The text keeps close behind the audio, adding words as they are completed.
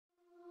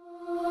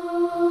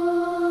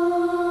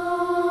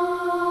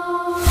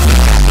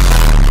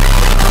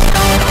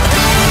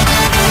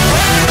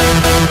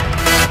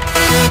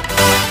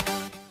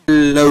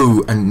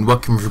Hello and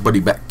welcome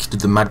everybody back to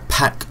the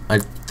Madpack. I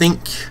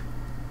think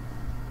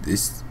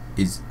this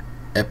is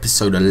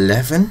episode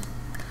 11,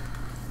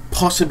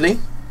 possibly.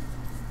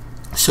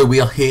 So we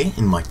are here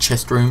in my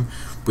chest room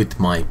with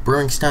my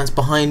brewing stands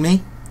behind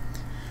me,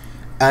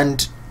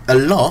 and a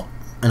lot,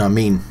 and I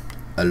mean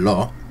a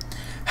lot,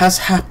 has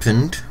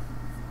happened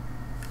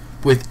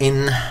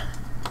within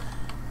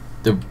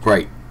the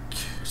break.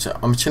 So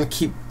I'm just going to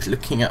keep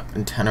looking up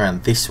and turn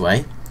around this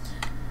way.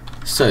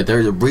 So there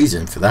is a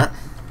reason for that.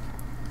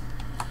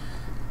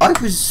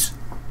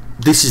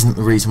 This isn't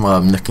the reason why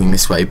I'm looking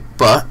this way,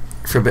 but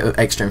for a bit of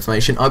extra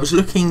information, I was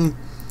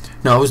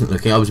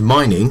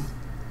mining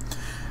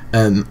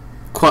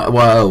quite a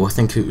while. I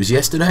think it was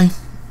yesterday.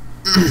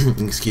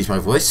 Excuse my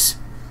voice.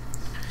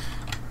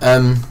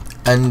 And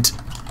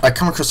I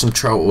come across some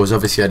troll ores.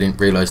 Obviously I didn't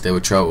realise they were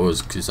troll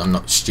ores because I'm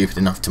not stupid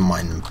enough to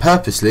mine them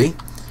purposely.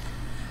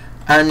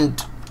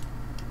 And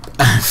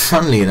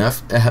funnily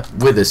enough,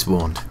 wither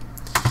spawned.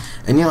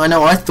 And you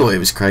know, I thought it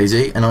was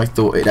crazy, and I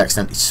thought it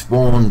accidentally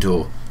spawned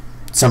or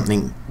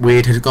something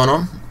weird had gone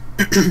on.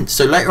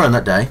 So later on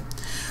that day,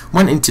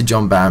 went into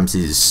John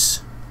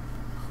Bams's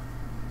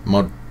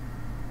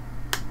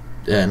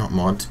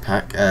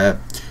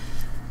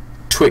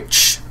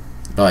Twitch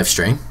live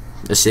stream.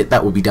 That's it.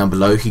 That will be down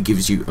below. He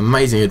gives you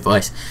amazing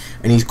advice,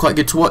 and he's quite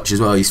good to watch as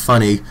well. He's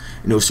funny,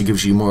 and also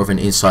gives you more of an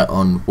insight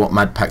on what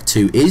Madpack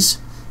 2 is.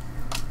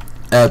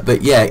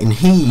 But yeah, and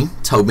he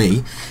told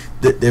me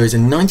that there is a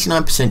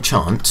 99%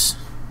 chance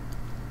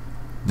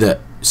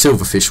that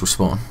silverfish will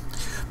spawn,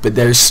 but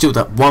there is still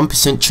that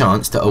 1%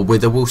 chance that a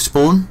wither will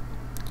spawn,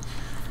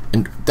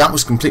 and that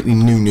was completely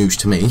new news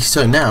to me.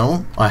 So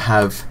now I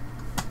have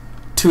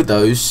 2 of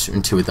those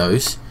and 2 of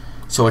those,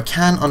 so I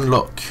can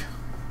unlock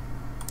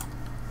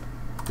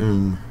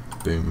boom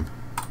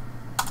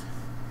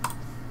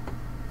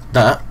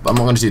that, but I'm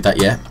not going to do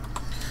that yet.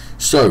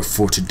 So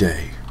for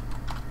today,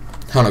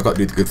 hold on, I've got to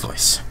do the good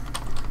voice.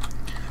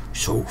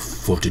 So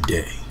for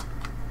today,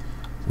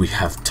 we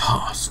have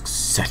tasks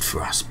set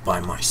for us by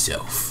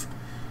myself.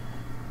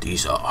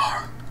 These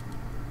are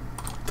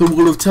the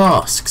wall of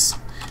tasks.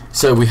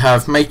 So we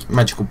have make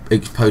magical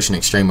potion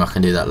extreme. I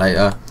can do that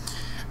later.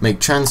 Make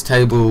trans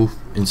table,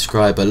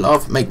 inscribe a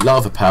make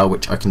lava power,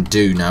 which I can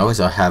do now as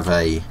I have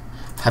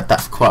had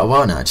that for quite a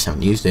while now. I just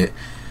haven't used it.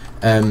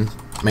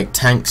 Make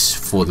tanks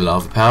for the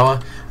lava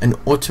power, and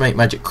automate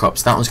magic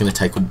crops. That one's going to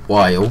take a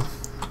while,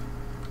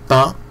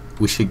 but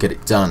we should get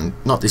it done.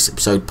 Not this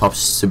episode,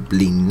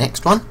 possibly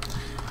next one.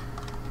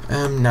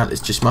 Now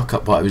let's just muck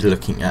up what I was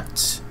looking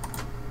at.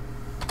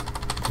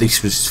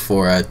 This was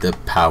for the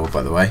power,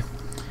 by the way.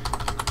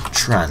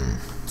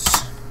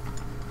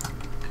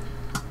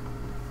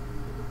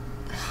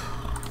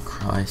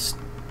 Christ.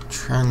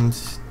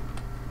 Trans.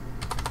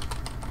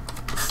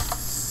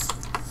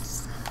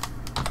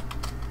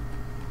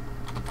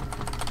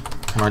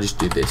 Can I just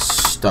do this?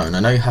 Stone. I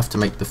know you have to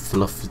make the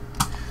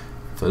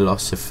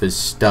Philosopher's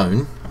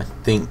Stone, I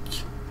think.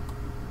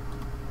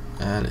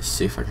 Let's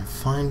see if I can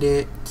find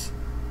it.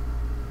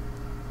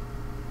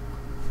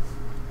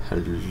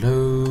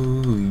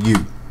 Hello,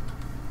 you.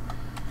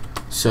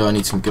 So I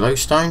need some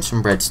glowstone,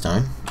 some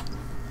redstone.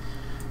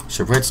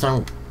 So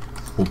redstone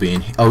will be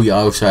in here. Oh yeah,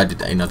 I also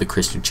added another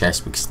crystal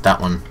chest because that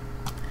one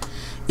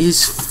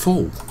is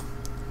full.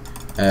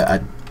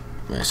 So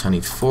I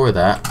need 4 of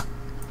that.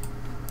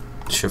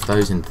 Shove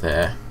those in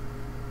there.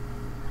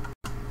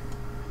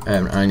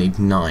 I need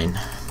 9.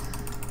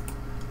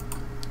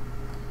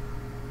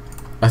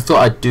 I thought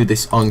I'd do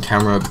this on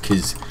camera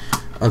because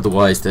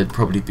otherwise there'd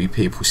probably be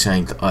people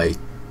saying that I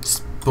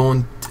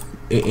spawned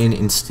it in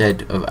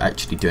instead of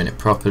actually doing it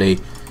properly.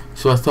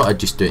 So I thought I'd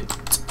just do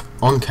it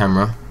on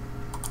camera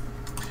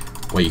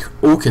where you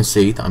all can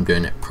see that I'm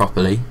doing it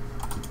properly.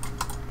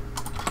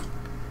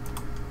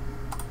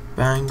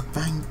 Bang,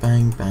 bang,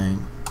 bang,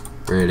 bang.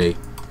 Really.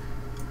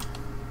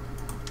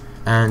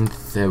 And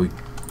there we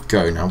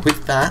go. Now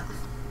with that,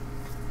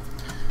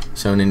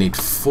 so I'm going to need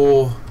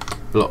 4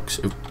 blocks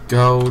of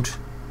gold.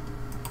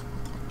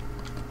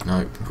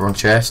 No, wrong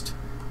chest.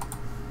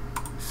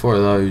 4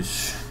 of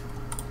those.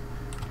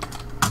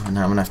 And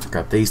now I'm going to have to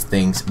grab these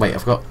things. Wait,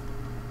 I've got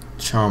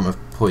charm of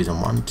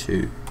poison. 1,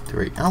 2,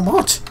 3. Oh,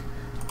 what?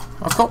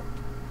 I've got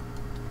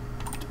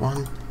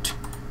 1, 2.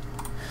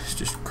 Let's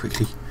just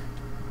quickly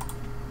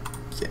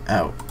get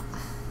out.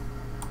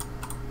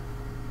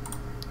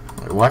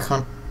 Wait, why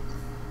can't...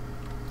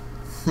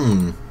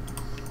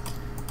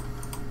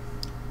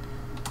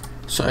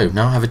 So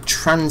now I have a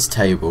trans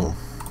table.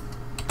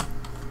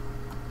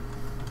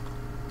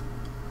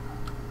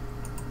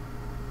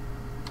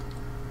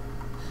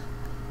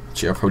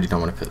 Gee, I probably don't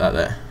want to put that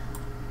there.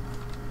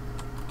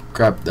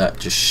 Grab that,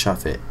 just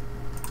shove it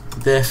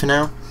there for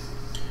now.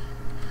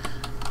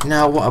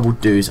 Now what I will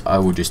do is I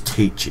will just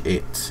teach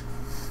it.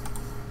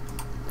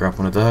 Grab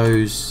one of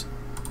those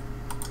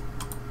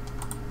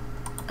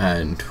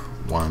and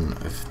one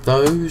of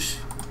those.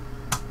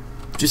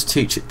 Just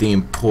teach it the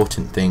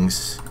important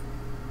things.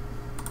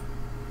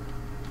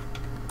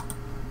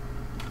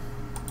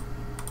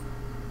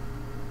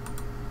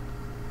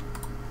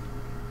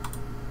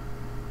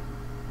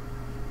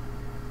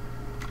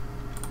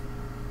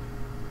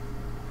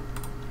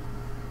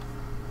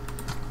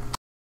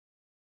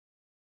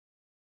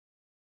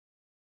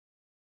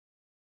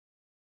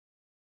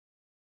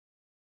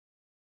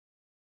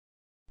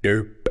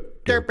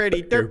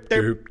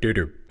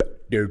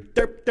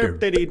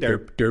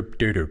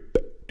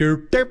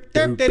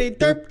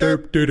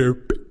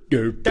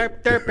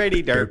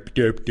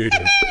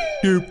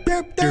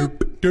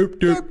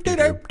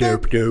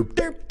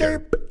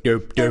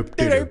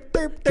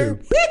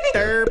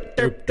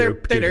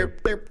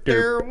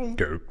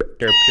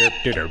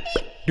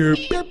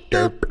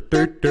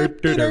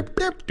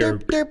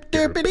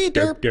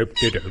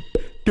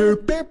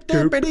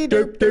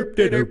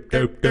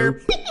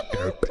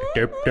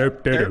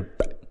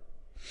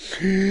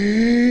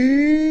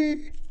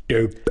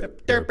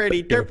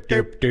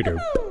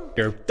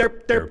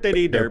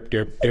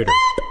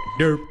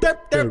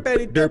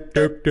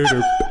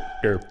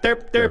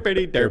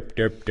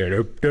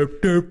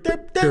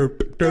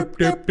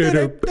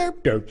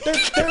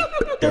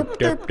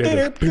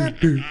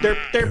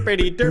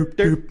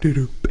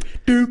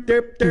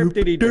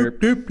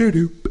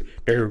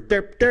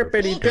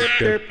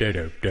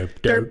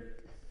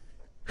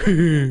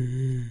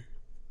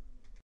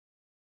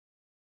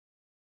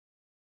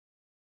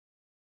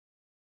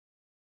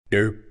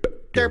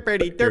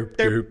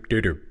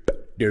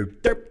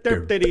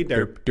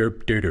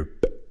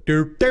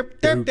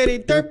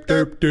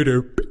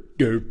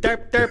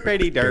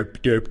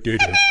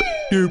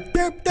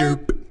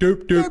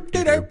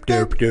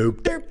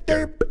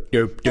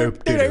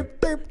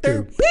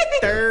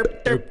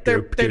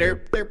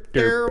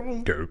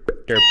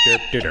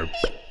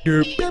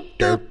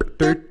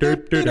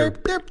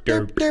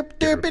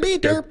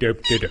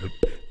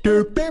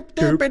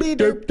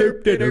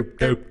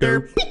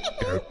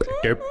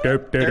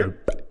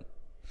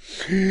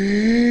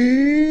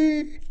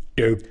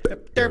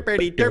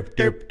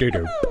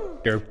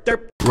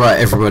 Right,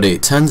 everybody,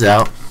 it turns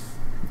out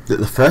that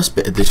the first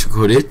bit of this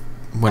recorded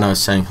when I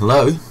was saying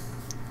hello,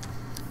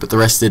 but the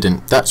rest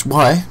didn't. That's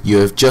why you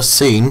have just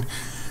seen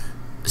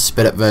a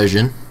sped up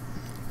version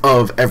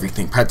of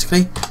everything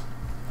practically,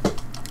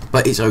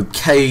 but it's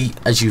okay.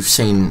 As you've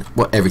seen,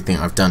 what everything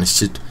I've done is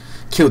to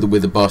kill the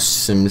wither boss,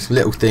 some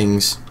little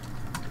things.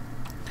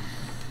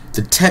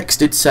 The text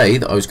did say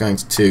that I was going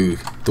to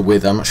the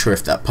wither. I'm not sure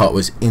if that part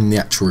was in the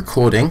actual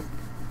recording,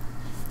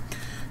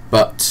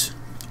 but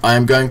I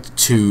am going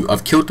to,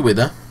 I've killed the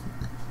wither.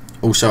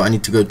 Also, I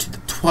need to go to the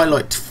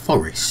Twilight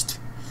forest.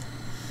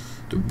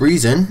 The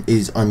reason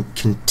is I'm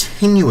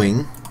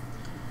continuing.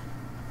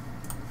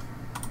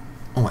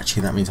 Oh,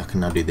 actually that means I can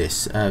now do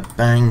this.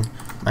 Bang,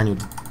 manual.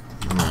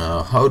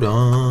 No, hold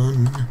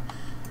on.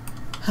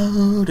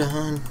 Hold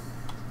on.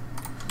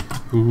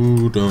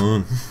 Hold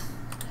on.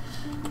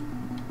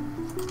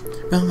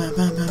 Bam, bam,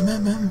 bam, bam,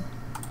 bam, bam.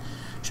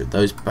 Shove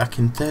those back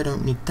in there.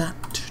 Don't need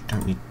that.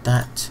 Don't need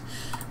that.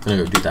 I'm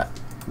gonna go do that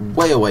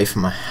way away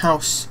from my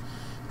house.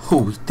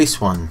 Oh, this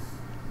one.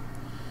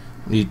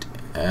 Need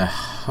a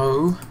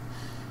hoe.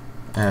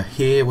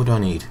 Here, what do I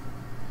need?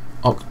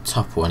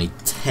 Octuple. I need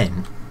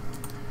 10.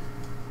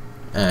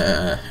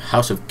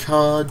 House of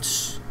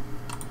Cards.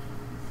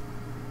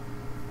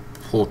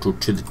 Portal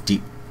to the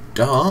Deep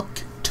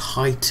Dark.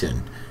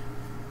 Titan.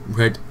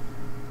 Red.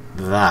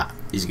 That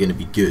is going to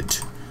be good,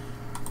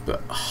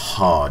 but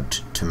hard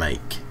to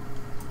make.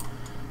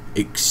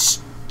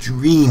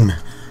 Extremely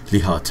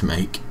hard to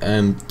make.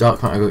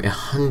 Dark matter. I got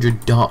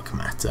 100 dark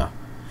matter.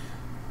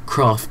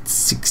 Craft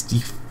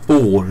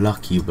 64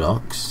 lucky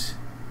blocks.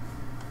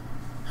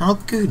 How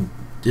good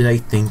do they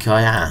think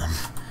I am?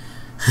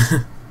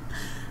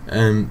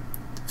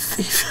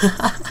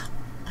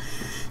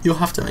 You'll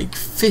have to make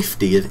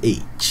 50 of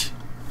each.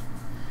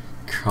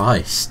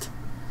 Christ.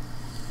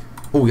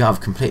 Oh yeah,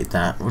 I've completed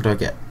that. What do I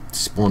get?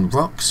 Spawn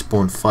rock,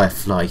 spawn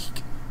firefly.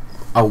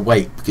 I'll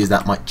wait because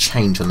that might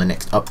change on the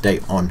next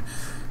update on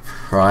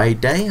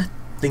Friday, I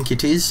think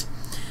it is.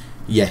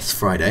 Yes,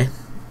 Friday.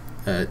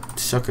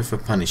 Sucker for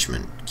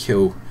punishment.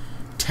 Kill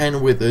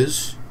 10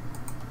 withers.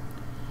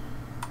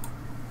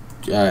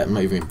 I'm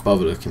not even going to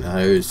bother looking at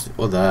those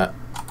or that.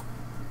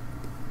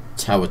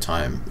 Tower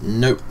time.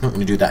 Nope, not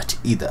going to do that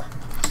either.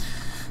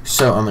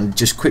 So I'm going to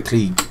just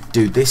quickly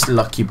do this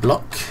lucky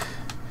block.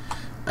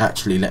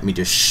 Actually, let me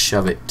just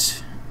shove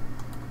it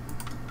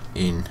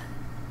in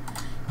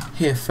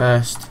here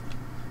first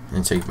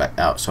and take it back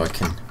out so I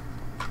can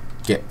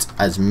get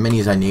as many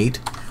as I need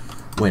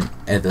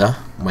whenever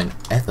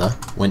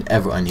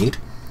I need.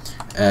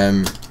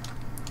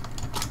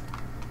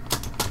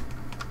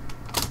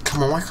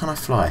 Come on, why can't I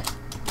fly?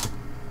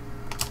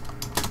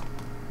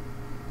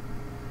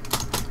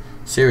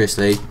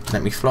 Seriously,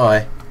 let me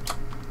fly.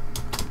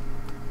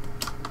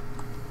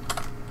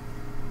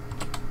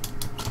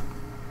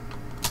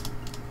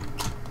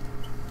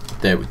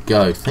 There we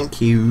go,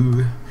 thank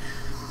you.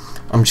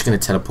 I'm just going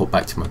to teleport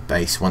back to my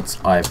base once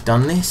I've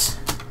done this.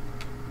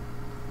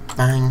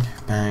 Bang,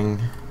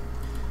 bang.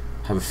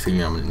 I have a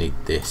feeling I'm going to need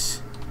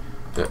this.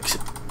 But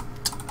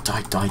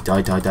die, die,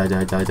 die, die, die,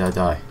 die, die, die,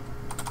 die.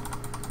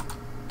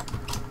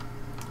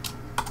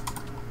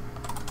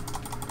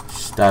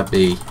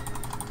 Stabby.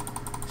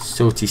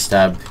 Salty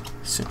stab.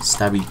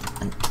 Stabby.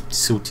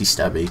 Salty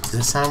stabby. Does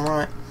that sound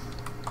right?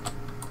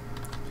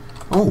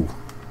 Oh.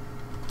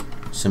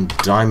 some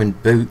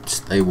diamond boots.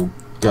 They will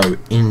go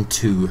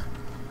into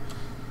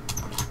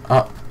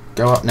up.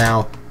 Go up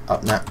now.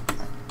 Up now.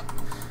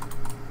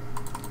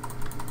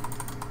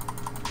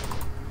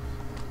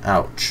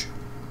 Ouch.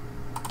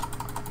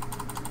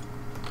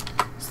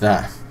 What's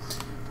that?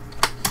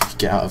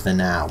 Get out of there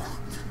now.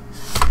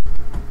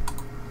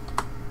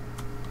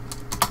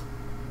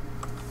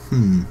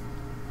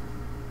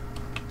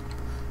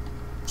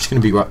 Just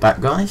gonna be right back,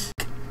 guys.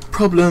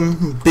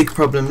 Big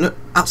problem. Look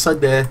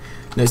outside there.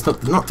 No, it's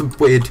not the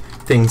weird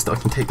things that I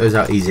can take those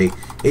out easy.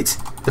 It's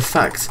the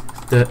fact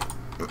that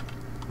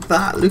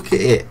look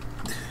at it.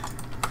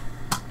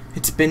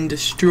 It's been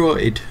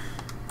destroyed.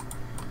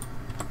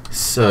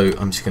 So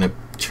I'm just gonna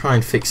try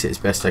and fix it as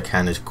best I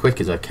can, as quick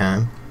as I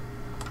can.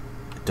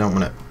 I don't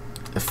want to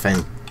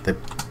offend the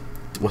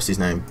what's his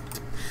name.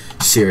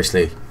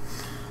 Seriously,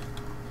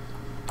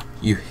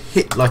 you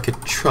hit like a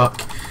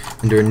truck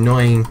and are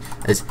annoying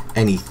as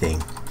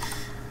anything.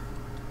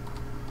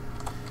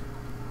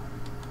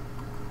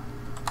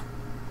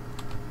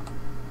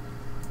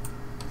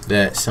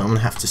 There, so I'm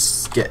gonna have to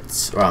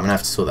I'm gonna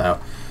have to sort that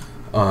out.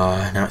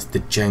 Now it's the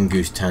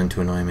Jengu's turn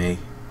to annoy me.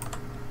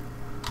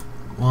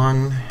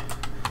 1,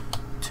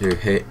 2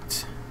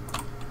 hit.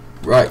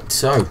 Right,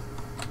 so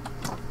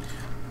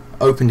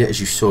opened it as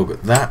you saw,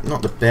 got that,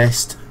 not the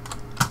best.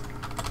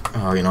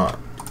 Oh, you know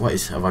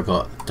what have I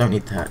got? Don't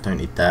need that, don't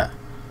need that,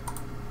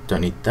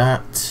 don't need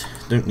that,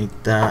 don't need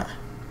that.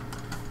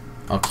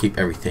 I'll keep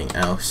everything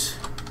else.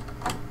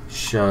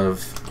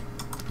 Shove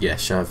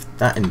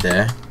that in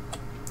there.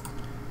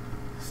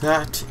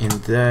 That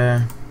in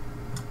there.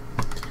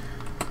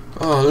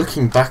 Oh,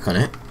 looking back on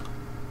it,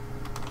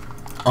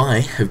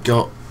 I have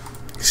got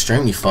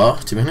extremely far,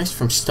 to be honest,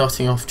 from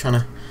starting off trying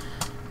to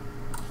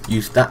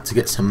use that to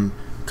get some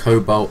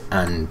cobalt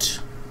and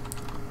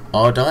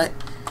ardite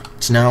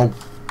to now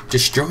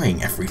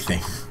destroying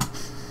everything.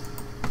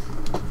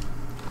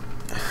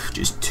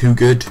 Just too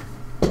good.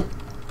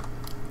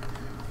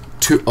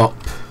 Too up.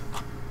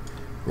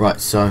 Right,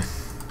 so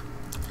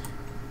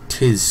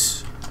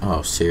tis.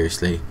 Oh,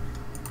 seriously.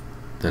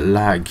 The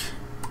lag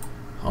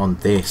on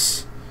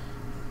this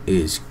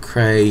is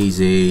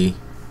crazy.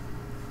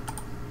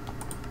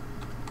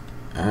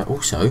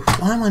 Also,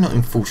 why am I not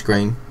in full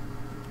screen?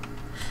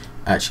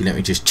 Actually,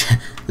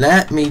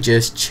 let me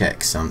just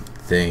check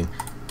something.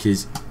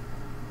 Cause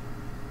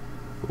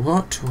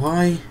what?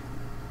 Why?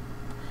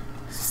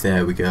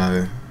 There we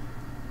go.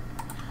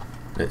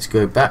 Let's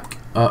go back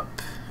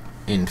up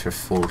into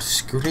full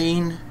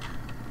screen.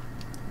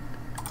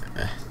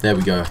 There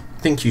we go. I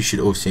think you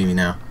should all see me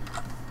now.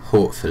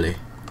 Hopefully.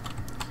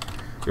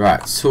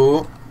 Right,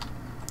 so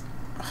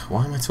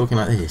why am I talking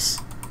like this?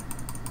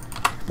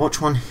 Watch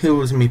one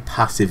heals me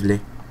passively.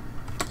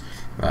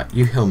 Right,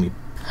 you heal me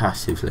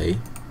passively.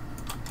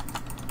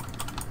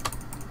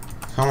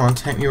 Come on,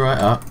 take me right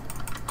up.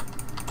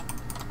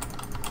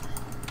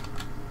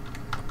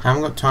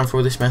 Haven't got time for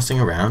all this messing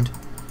around.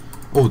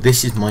 Oh,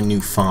 this is my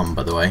new farm,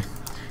 by the way.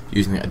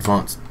 Using the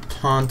advanced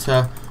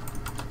planter.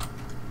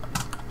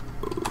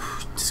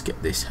 Just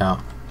get this out.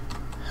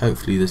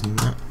 Hopefully there's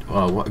not.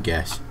 Oh, what a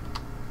guess.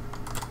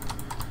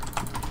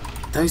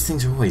 Those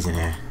things are always in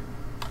here.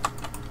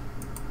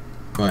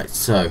 Right,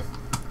 so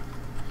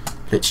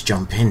let's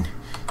jump in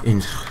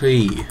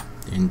 3,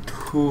 in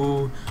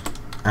 2,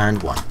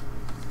 and 1.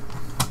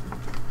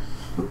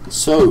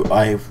 So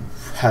I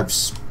have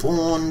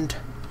spawned.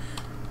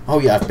 Oh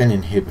yeah, I've been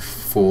in here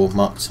before.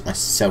 Marked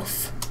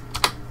myself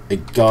a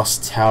gas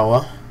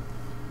tower.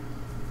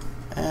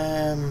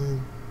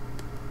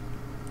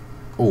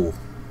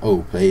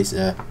 Oh please.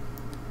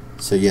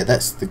 So yeah,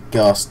 that's the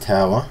gas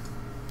tower.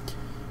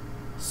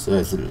 So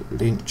there's a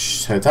lynch.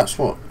 So that's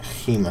what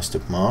he must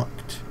have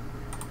marked.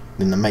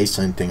 Then the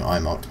mason thing I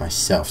marked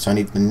myself. So I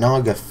need the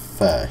Naga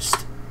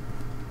first.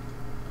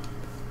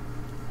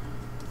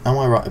 Am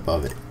I right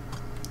above it?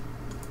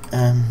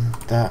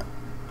 That.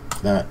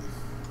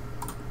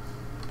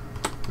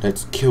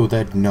 Let's kill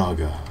that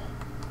Naga.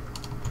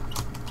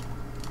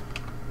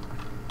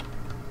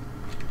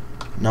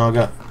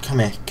 Naga, come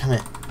here, come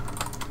here.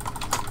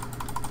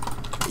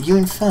 Are you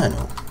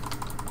infernal?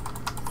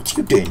 What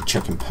are you doing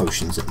chucking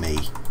potions at me?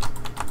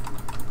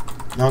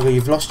 Naga,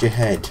 you've lost your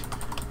head.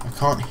 I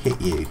can't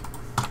hit you.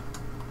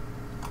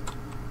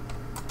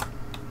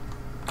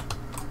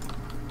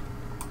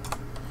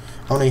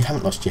 Oh no, you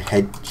haven't lost your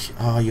head.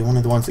 Oh, you're one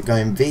of the ones that go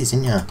invis,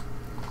 aren't you?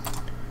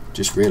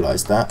 Just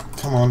realised that.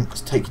 Come on,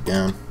 let's take you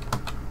down.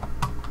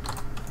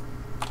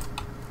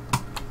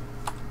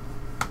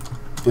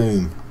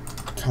 Boom.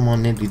 Come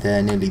on, nearly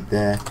there, nearly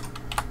there.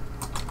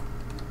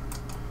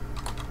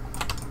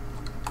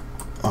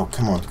 Oh,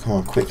 come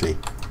on, quickly.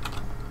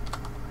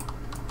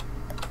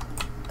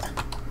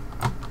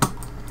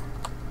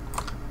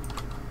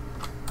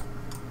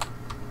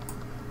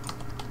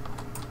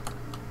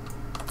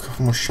 A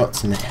couple more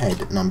shots in the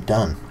head and I'm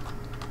done.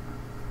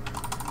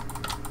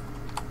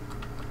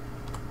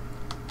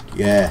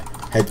 Yeah,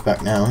 head's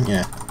back now, aren't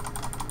you?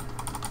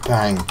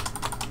 Bang.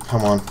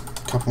 Come on,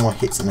 a couple more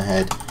hits in the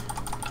head.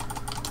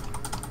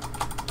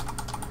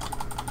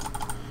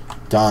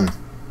 Done.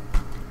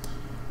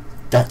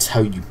 That's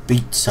how you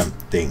beat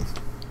something.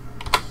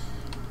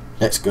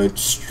 Let's go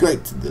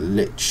straight to the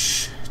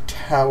Lich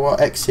Tower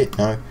exit.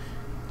 No.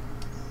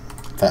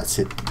 That's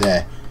it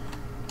there.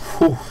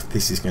 Whew,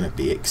 this is going to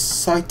be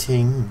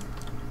exciting.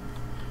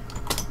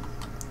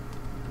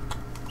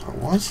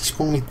 Why is he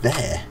spawning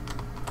there?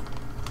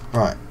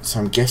 Right, so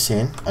I'm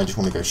guessing I just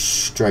want to go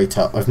straight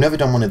up. I've never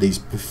done one of these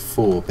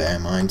before, bear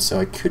in mind, so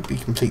I could be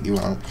completely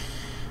wrong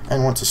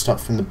and want to start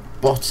from the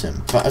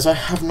bottom. But as I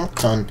have not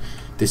done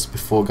this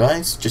before,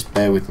 guys, just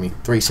bear with me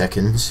 3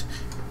 seconds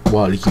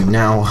while you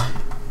now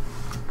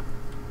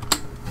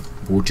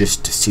will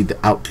just see the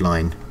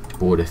outline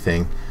border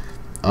thing.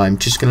 I'm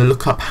just going to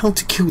look up how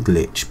to kill the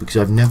Lich, because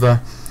I've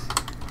never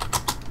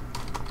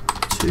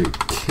to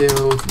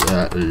kill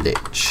the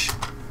Lich.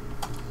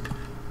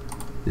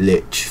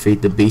 Lich,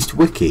 feed the beast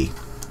wiki.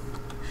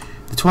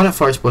 The Twilight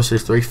Forest boss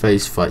has 3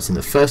 phase fights. In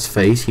the first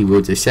phase, he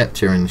wields a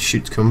scepter and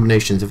shoots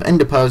combinations of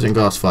ender pearls and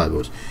glass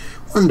fireballs.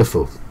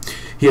 Wonderful.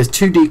 He has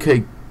 2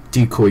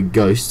 decoy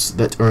ghosts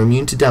that are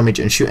immune to damage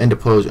and shoot ender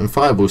pearls and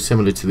fireballs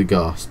similar to the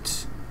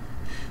ghasts.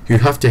 You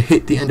have to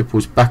hit the ender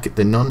pearls back at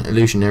the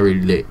non-illusionary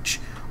Lich,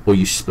 or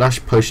you splash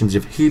potions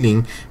of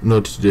healing in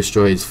order to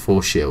destroy his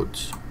 4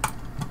 shields.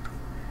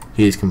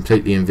 He is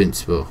completely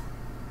invincible.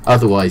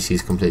 Otherwise, he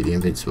is completely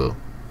invincible.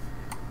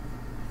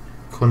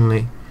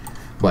 Connolly.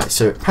 Right,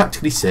 so it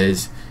practically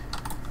says,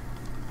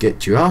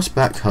 get your ass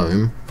back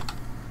home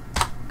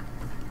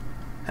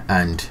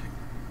and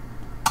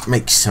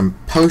make some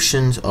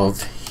potions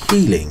of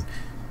healing.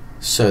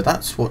 So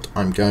that's what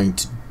I'm going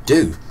to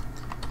do.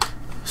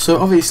 So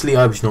obviously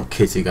I was not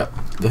kitted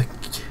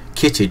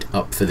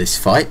up for this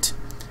fight.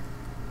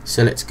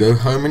 So let's go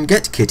home and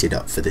get kitted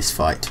up for this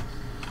fight.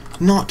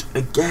 Not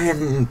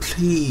again,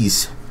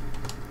 please.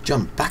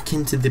 Jump back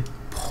into the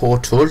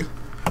portal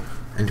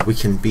and we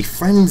can be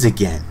friends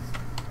again.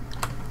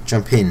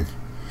 Jump in. It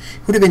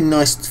would have been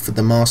nice for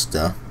the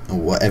master, or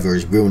whatever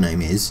his real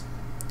name is,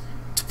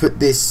 to put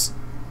this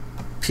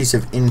piece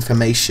of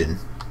information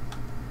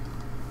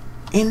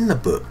in the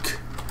book,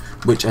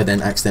 which I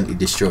then accidentally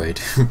destroyed.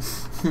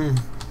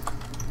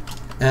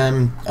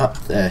 Up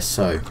there.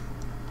 So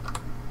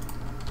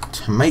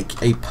to make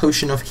a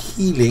potion of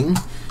healing,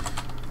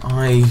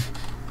 I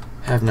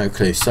have no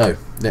clue. So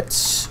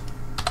let's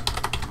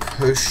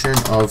potion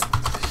of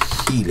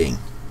healing.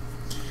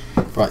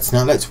 Right, so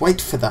now let's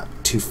wait for that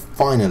to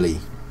finally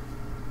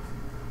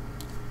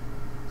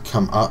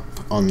come up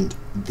on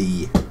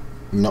the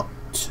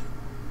not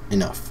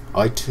enough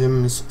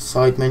items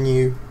side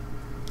menu.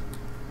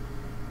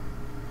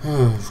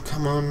 Oh,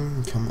 come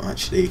on,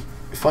 actually,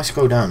 if I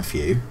scroll down a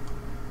few,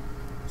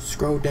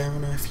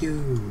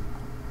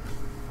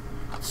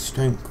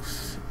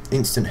 strength,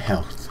 instant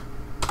health.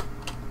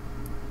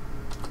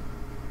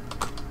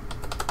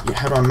 Yeah,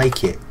 how do I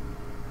make it?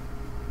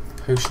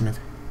 Potion of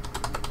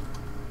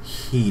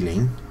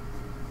healing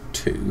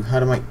 2. How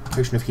do I make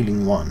potion of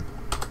healing 1?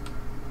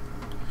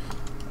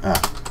 Ah,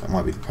 that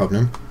might be the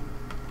problem.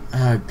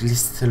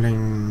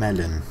 Glistering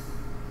melon.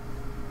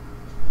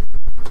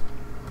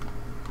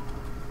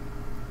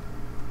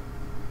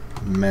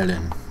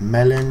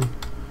 Melon.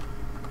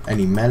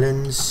 Any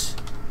melons?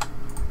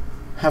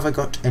 Have I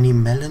got any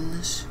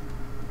melons?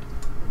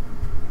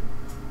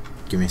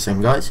 Give me a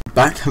second, guys.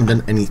 Back, haven't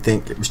done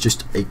anything. It was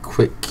just a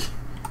quick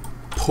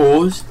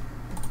pause.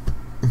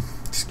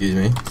 Excuse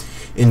me.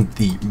 In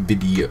the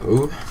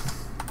video.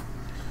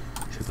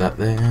 Shove that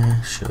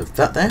there. Shove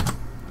that there.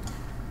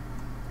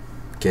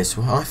 Guess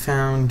what I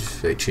found?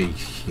 Actually,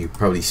 you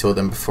probably saw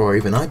them before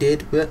even I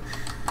did, but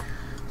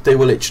they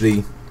were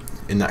literally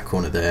in that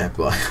corner there,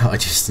 but I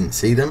just didn't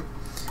see them.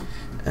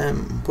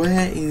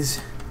 Where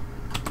is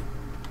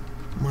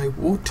my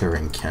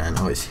watering can?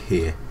 Oh, it's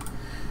here.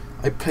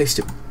 I placed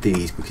it with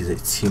these because it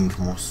seemed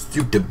more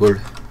suitable.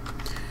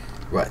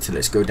 Right, so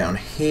let's go down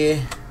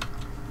here.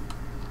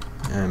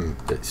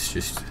 Let's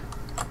just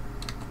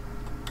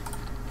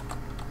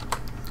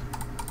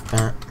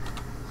that.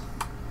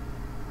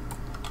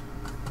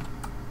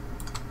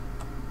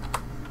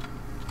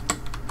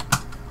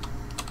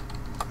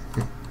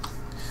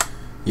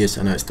 Yes,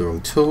 I know it's the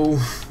wrong tool.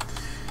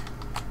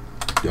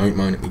 Don't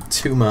moan at me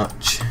too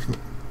much.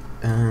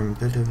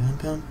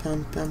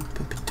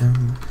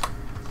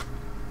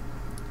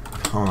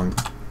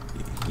 Can't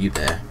you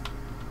there,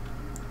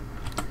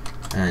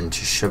 and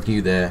just shove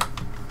you there,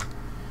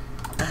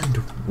 and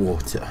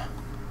water.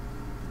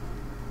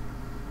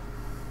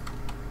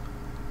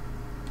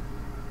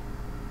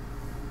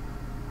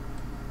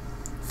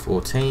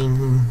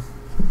 $14.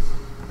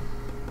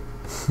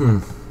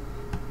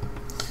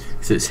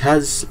 So it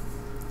has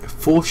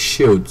 4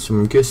 shields, so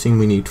I'm guessing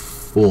we need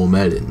 4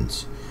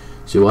 melons.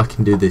 So I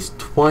can do this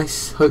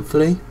twice,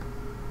 hopefully.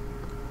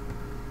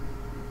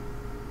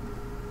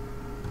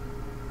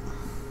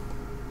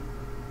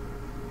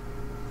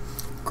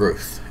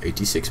 Growth,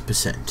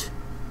 86%.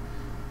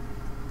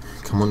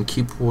 Come on,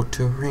 keep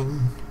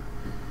watering.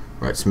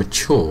 Right, it's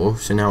mature,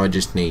 so now I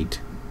just need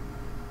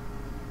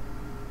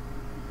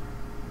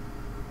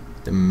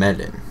the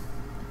melon.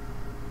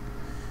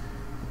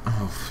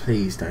 Oh, Oh,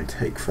 please don't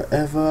take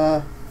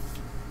forever.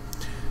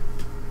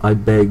 I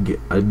beg,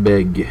 I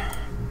beg.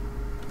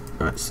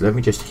 Right, so let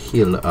me just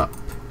heal it up.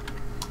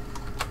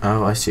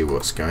 Oh, I see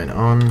what's going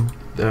on.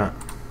 That.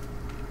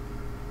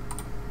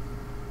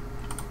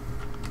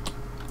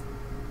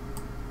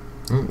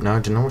 No, I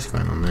don't know what's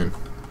going on then.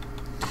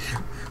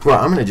 Right,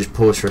 I'm going to just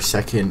pause for a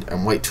second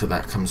and wait till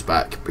that comes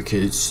back,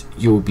 because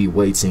you'll be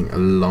waiting a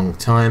long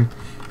time.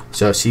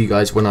 So I'll see you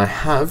guys when I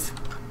have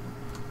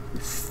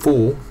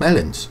 4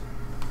 melons.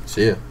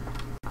 See ya.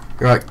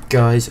 Right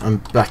guys, I'm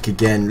back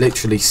again.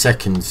 Literally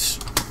seconds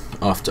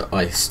after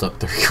I stopped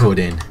the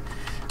recording,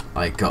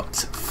 I got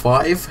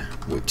 5,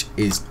 which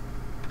is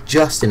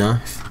just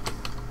enough.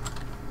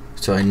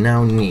 So I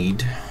now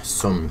need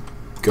some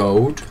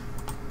gold.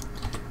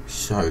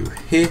 So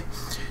here,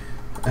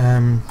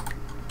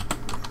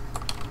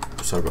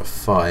 so I've got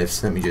 5,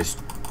 so let me just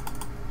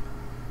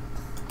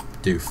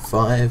do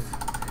 5.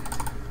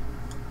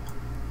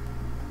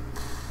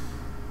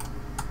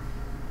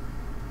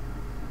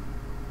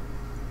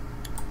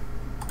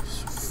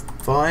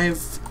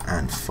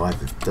 And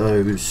 5 of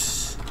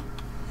those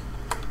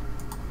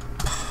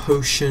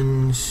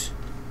potions.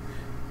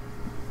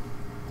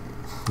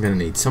 I'm gonna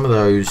need some of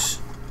those.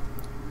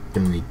 I'm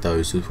gonna need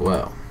those as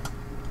well.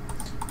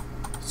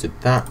 So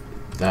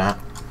that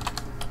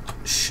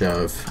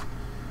shove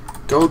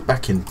gold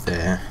back in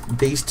there,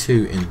 these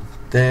 2 in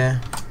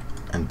there,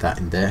 and that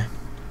in there.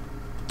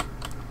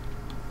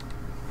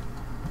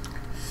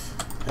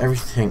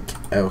 Everything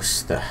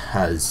else that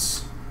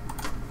has,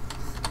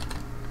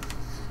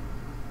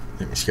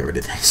 let me just get rid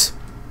of this.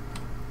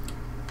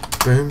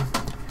 Boom.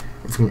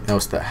 Everything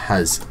else that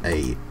has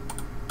a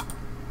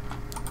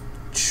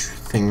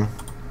thing,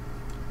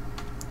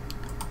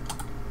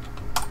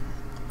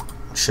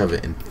 shove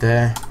it in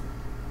there.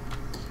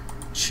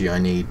 Actually, I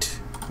need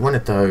one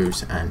of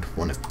those and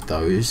one of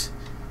those.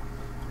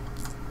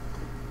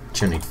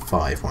 Actually, I need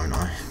 5, won't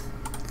I?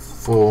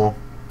 4.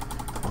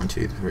 1,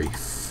 2, 3,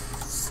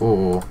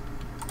 4.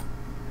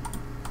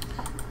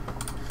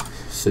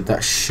 So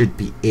that should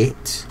be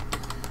it.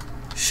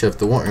 Shove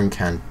the watering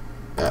can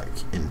back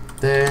in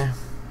there.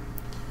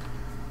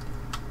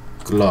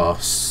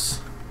 Glass.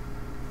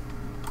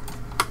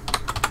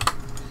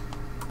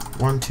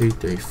 1, 2,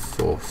 3,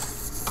 4,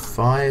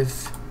 5.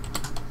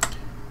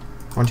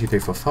 1, 2, 3,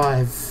 4,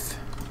 5.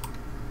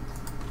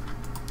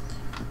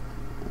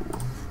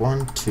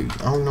 1, 2.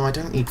 Oh no, I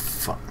don't need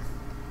 5.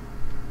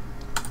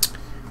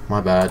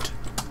 My bad.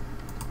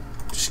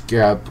 Just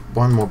grab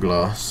one more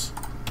glass.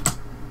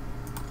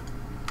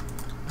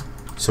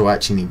 So I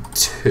actually need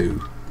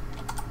 2.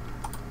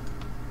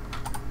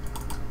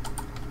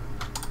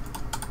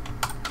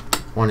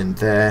 One in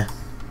there.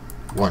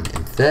 One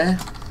in there.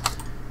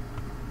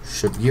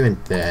 Shove you in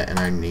there, and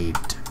I need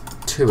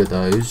 2 of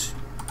those.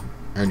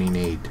 Only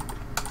need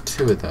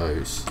 2 of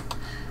those.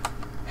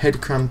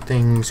 Headcrumb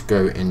things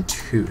go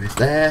into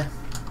there.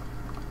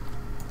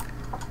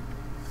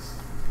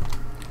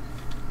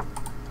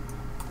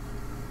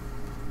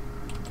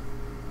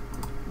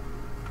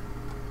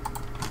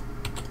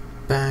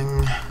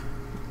 Bang,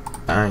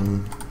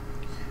 bang,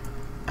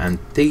 and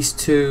these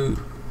 2.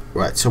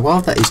 Right, so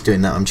while that is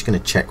doing that, I'm just going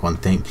to check one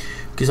thing,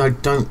 because I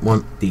don't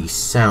want the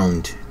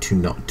sound to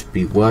not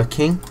be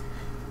working.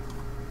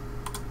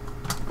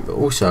 But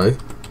also,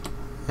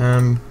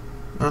 oh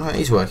no, it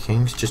is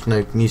working, it's just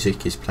no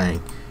music is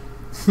playing.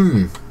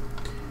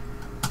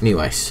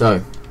 Anyway,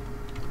 so,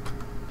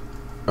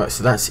 right,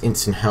 so that's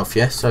instant health,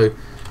 yeah, so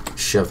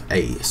shove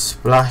a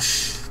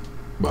splash,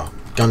 well,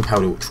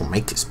 gunpowder, which will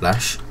make it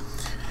splash,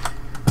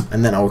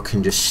 and then I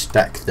can just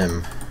stack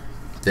them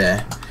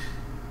there.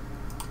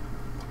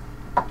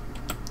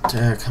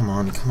 Come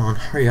on,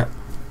 hurry up.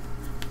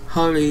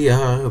 Hurry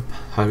up,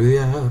 hurry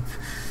up.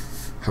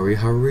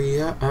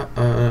 Hurry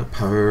up,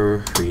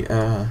 hurry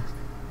up.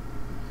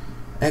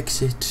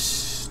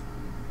 Exit.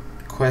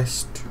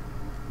 Quest.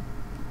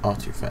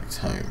 Artifact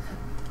home.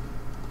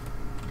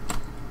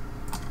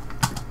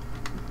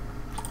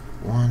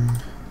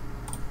 1,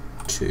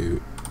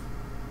 2,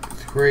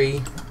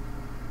 3,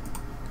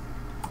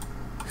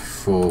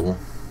 4,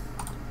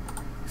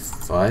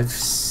 5,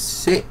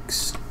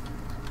 6.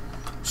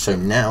 So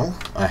now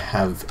I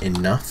have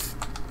enough,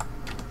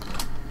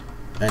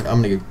 and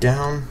I'm going to go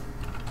down,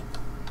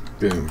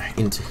 boom,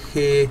 into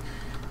here.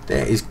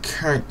 There is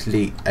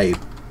currently a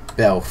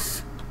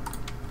belf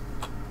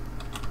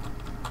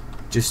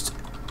just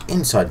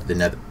inside of the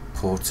nether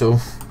portal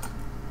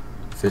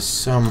for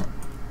some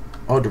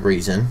odd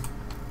reason.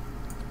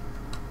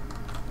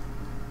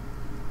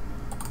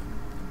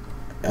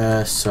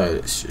 So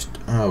it's just,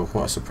 oh,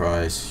 what a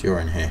surprise, you're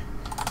in here.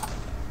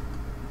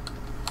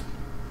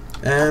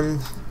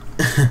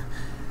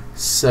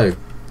 So,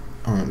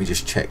 let me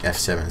just check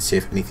F7 and see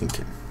if anything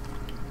can.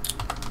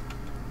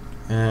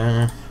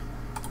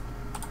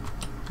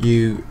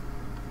 You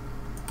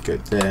go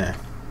there.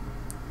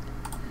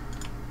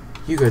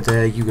 You go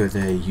there. You go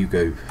there. You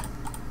go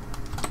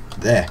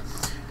there.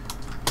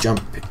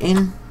 Jump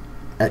in.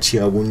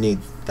 Actually, I will need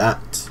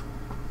that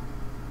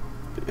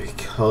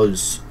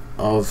because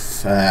of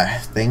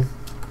thing,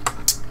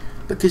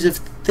 because of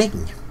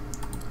thing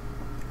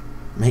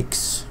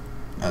makes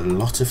a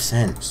lot of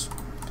sense.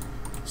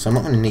 So I'm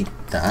not going to need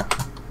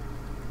that.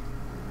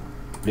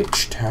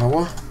 Lich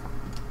tower.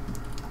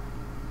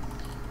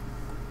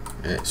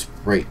 Let's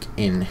break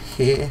in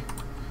here.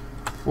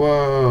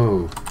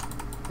 Whoa!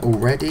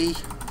 Already?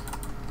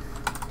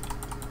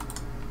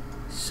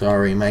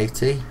 Sorry,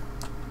 matey.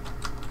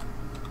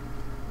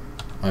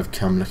 I've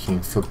come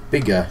looking for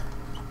bigger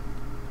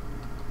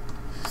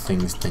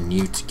things than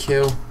you to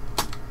kill.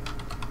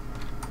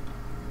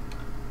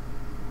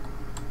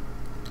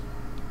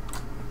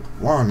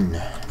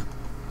 One.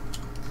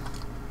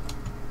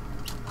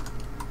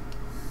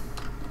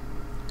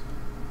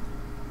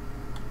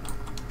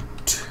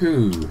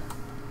 Two.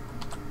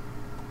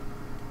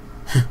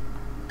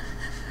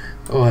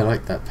 Oh, I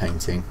like that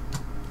painting.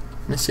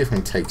 Let's see if I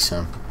can take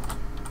some.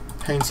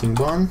 Painting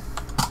one.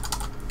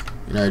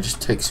 You know,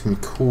 just take some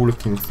cool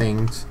looking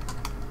things.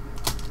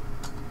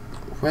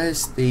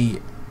 Where's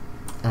the...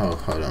 Oh,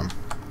 hold on.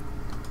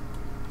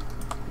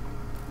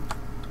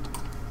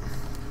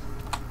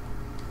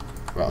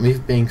 Right, I'm either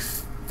being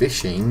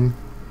fishing.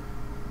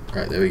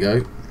 Right, there we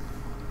go.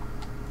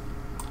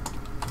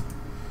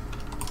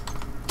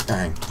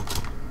 Dang.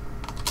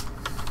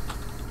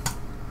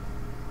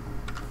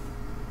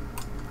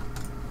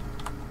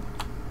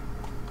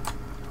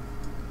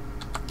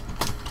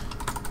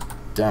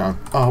 Down.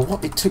 Oh,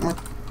 what? It took my...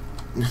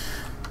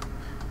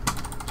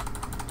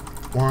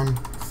 1,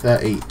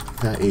 30,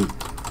 30.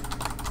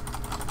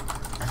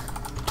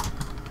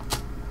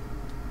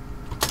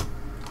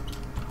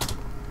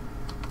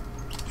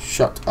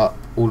 Shut up,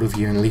 all of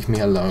you, and leave me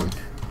alone.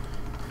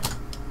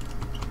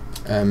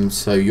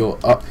 So you're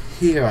up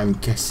here, I'm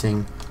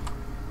guessing.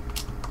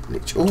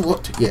 Lich. Oh,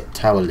 what? Yeah,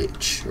 tower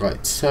lich.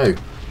 Right, so...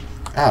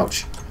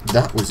 Ouch.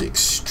 That was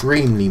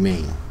extremely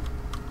mean.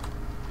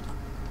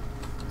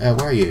 Where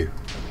are you?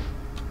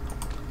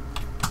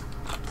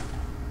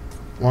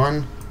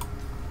 One.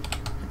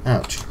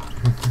 Ouch.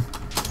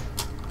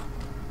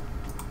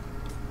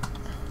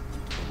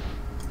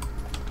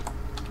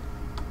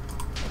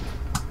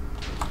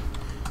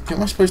 How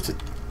am I supposed to...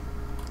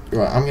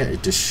 Right, I'm getting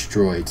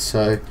destroyed,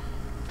 so...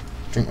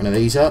 Drink one of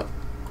these up.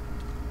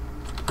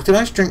 Did I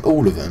just drink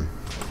all of them?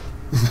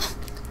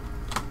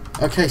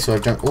 Okay, so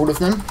I've drunk all of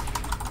them.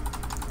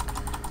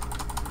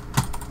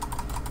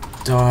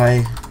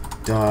 Die,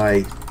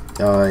 die,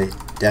 die,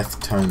 death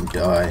tone,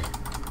 die.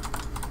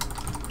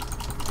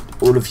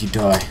 All of you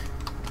die.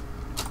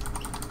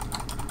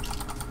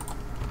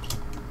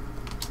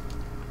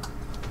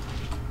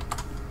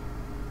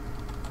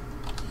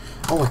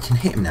 Oh, I can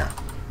hit him now.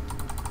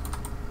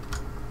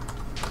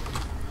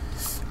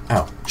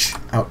 Ouch,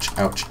 ouch,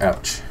 ouch,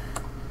 ouch.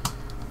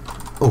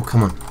 Oh,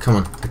 come on, come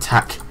on.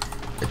 Attack,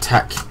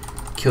 attack.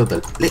 Kill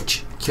the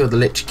lich, kill the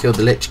lich, kill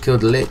the lich, kill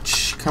the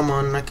lich. Come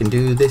on, I can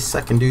do this,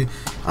 I can do...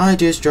 I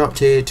just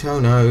dropped it,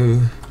 oh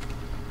no.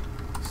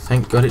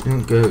 Thank God it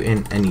didn't go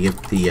in any of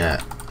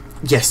the...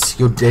 Yes,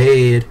 you're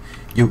dead.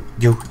 You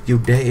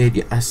dead,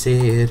 yeah, I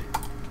said.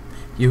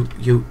 You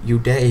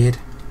dead.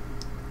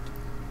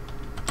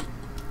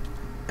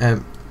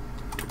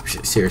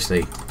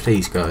 Seriously,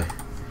 please go.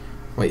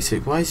 Wait, so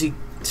why is he...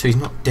 So he's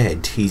not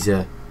dead, he's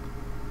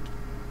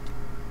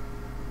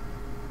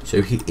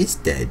So he is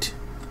dead.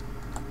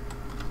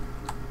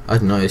 I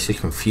don't know, this is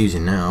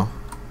confusing now.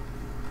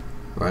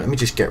 Right, let me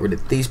just get rid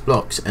of these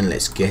blocks and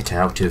let's get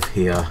out of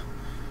here.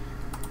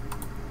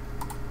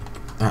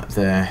 That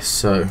there,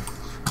 so...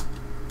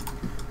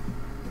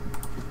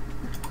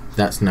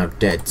 That's now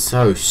dead.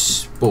 So,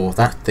 spore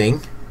that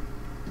thing.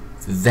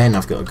 Then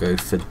I've got to go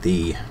for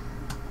the...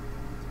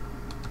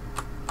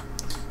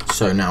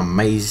 So now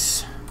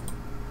maze.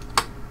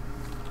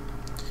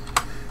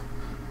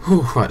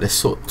 Whew, right, let's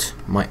sort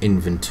my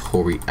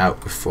inventory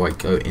out before I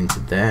go into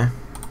there.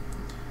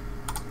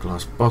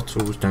 Glass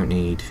bottles, don't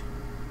need.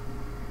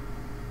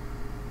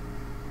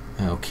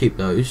 I'll keep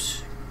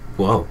those.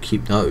 Well,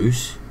 keep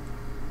those.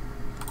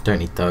 Don't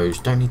need those.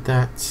 Don't need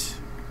that.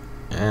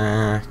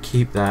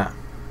 Keep that.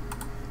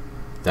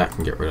 That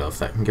can get rid of.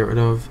 That can get rid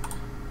of.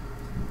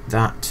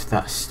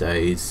 That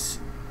stays.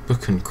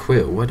 Book and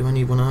quill. Why do I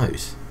need one of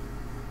those?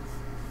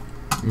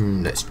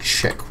 Let's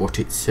check what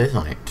it says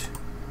on it.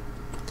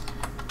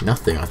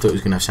 Nothing. I thought it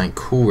was going to have something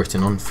cool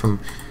written on from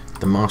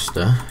the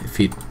master. If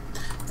he,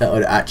 that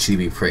would actually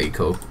be pretty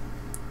cool.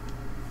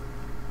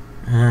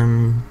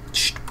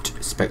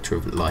 Spectre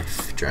of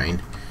life drain.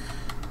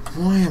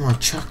 Why am I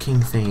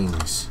chucking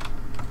things?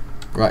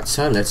 Right,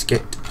 so let's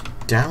get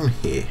down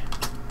here.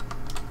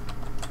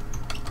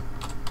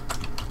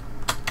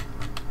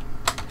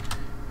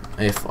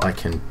 If I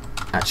can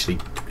actually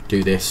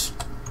do this.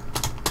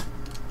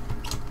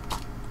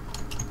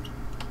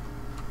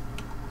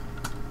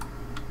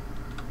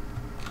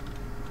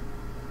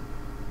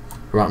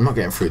 Right, I'm not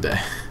getting through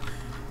there.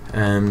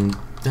 Bum,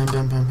 bum,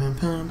 bum, bum,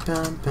 bum,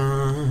 bum,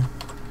 bum.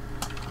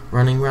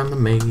 Running around the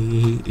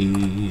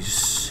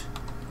maze.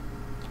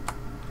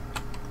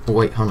 Oh,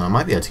 wait, hold on, I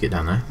might be able to get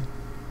down there.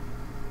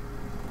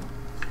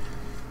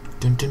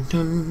 Dun, dun,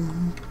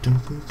 dun,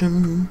 dun, dun,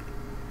 dun.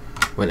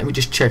 Wait, let me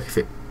just check if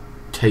it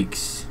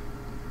takes...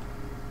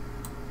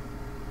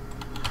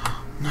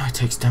 No, it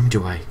takes damage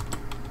away.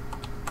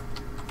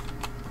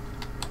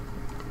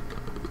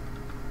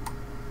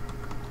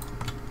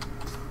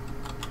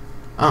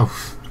 Oh,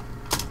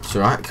 it's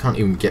alright, I can't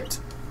even get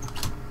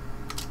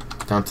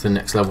down to the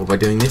next level by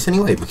doing this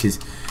anyway, because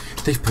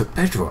they've put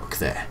bedrock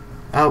there.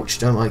 Ouch,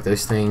 don't like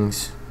those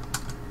things.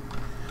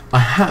 I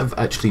have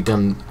actually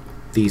done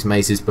these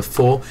mazes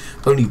before,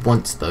 only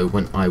once though,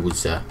 when I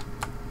was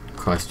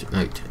Christ,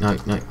 no,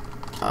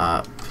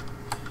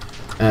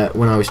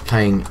 when I was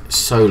playing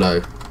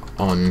solo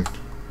on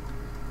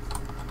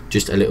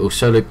just a little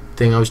solo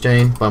thing I was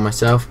doing by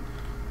myself.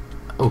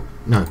 Oh,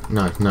 no,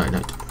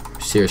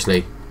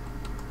 seriously.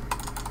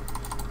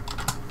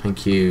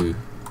 Thank you.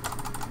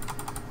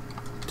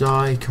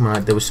 Die, come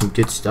on, there was some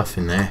good stuff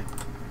in there.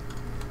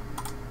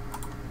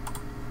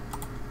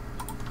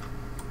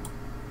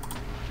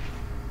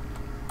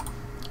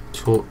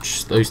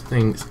 Torch those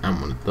things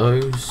and one of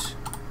those.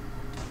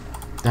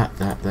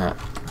 That.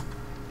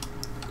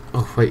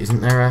 Oh wait, isn't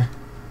there a...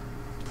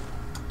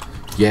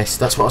 Yes,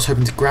 that's what I was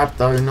hoping to grab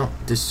though,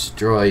 not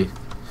destroy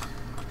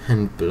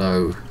and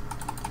blow.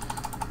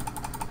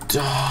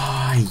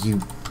 Die,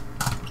 you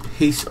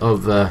piece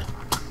of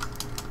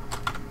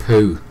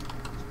poo.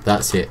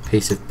 That's it,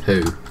 piece of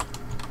poo.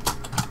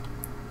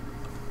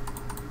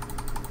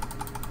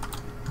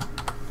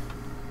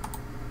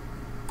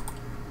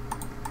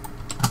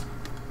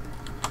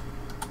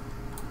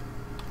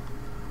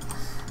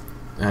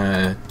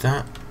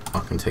 That, I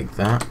can take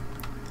that.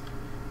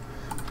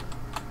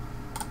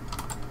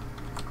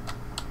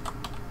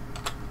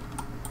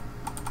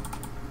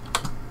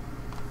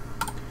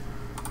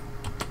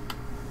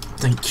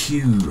 Thank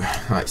you.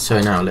 Right,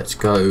 so now let's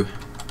go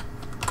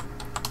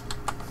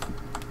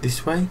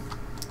this way,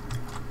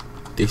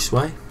 this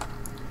way,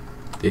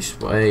 this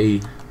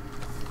way,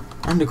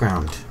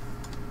 underground.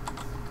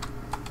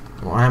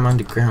 Well, I am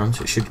underground,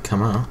 so it should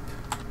come up.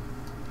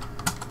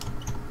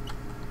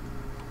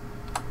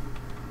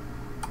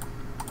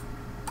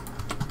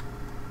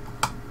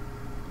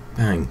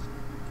 Bang,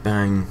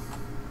 bang.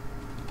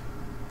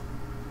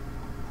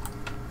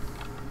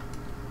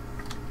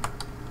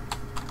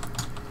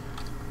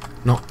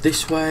 Not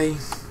this way.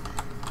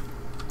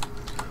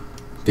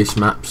 This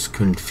map's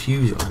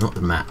confusing. Oh, not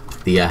the map,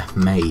 the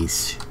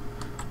maze.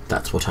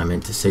 That's what I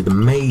meant to say. The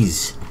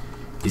maze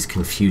is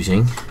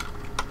confusing.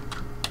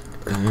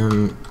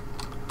 Come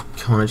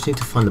on, I just need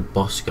to find the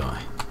boss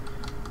guy.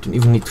 Don't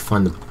even need to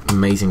find the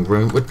amazing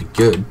room. Would be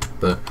good,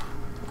 but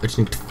I just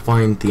need to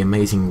find the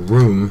amazing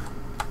room.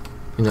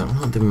 You know,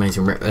 not the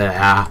amazing room.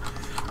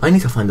 I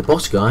need to find the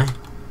boss guy,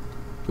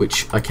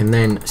 which I can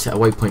then set a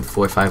waypoint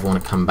for if I ever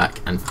want to come back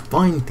and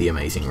find the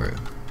amazing room.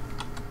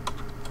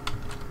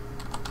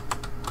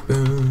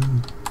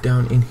 Boom,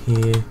 down in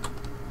here.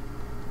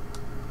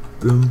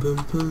 Boom,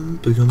 boom, boom,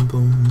 boom,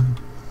 boom.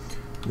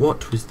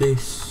 What was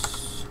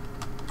this?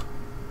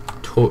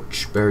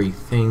 Torchberry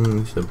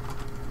things.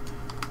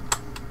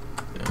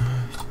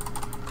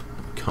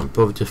 Can't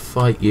bother to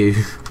fight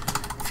you.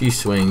 A few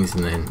swings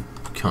and then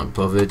can't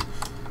bother.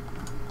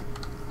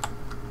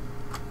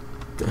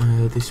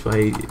 This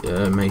way,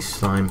 maze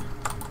slime.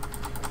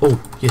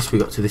 Oh, yes, we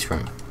got to this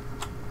room.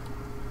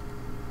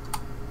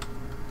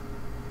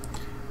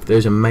 If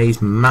there's a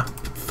maze map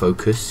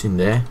focus in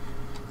there,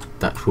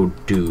 that will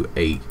do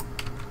a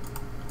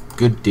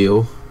good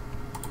deal.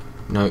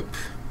 Nope.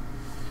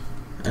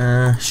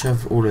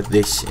 Shove all of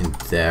this in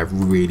there.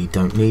 Really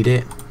don't need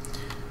it.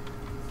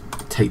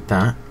 Take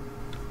that.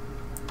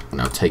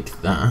 Now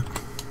take that.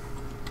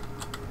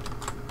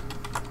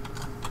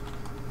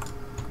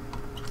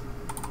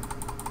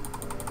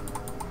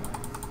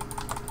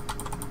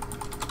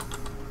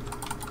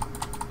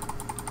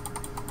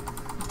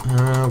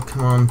 Oh,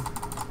 come on.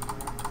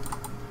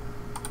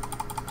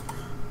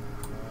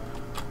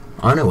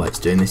 I know why it's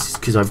doing this. It's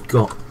because I've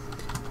got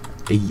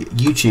a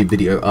YouTube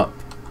video up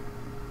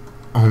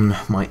on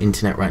my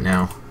internet right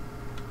now.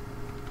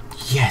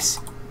 Yes!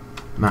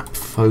 Map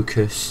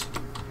focus.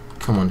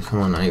 Come on,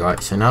 come on.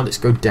 Alright, so now let's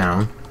go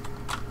down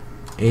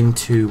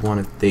into one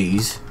of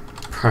these.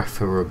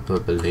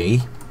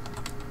 Preferably.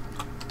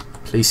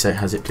 Please say it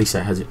has it. Please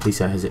say it has it. Please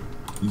say it has it.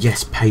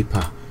 Yes,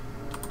 paper.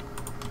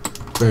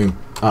 Boom.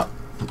 Up.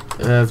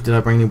 Did I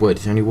bring any wood?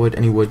 Is there any wood?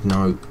 Any wood?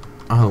 No.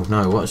 Oh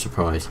no, what a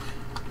surprise.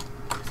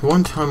 For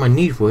one time I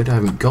need wood, I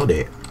haven't got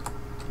it.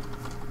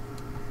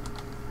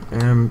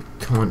 Come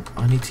on,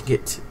 I need to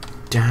get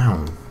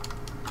down.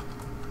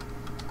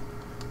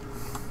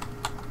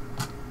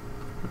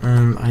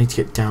 I need to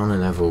get down a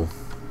level.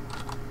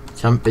 I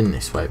haven't been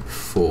this way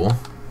before.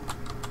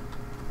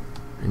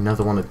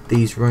 Another one of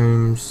these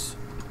rooms.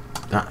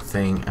 That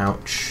thing,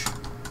 ouch.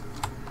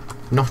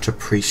 Not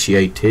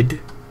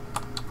appreciated.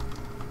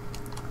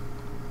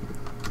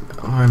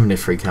 Oh, I'm gonna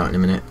freak out in a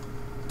minute.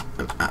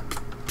 I'm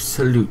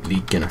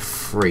absolutely gonna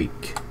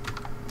freak.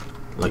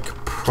 Like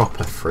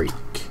proper freak.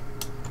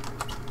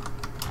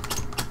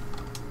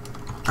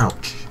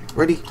 Ouch.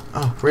 Ready?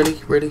 Oh,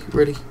 really? Really?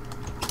 Really?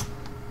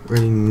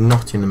 really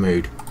not in the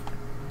mood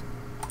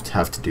to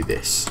have to do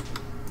this.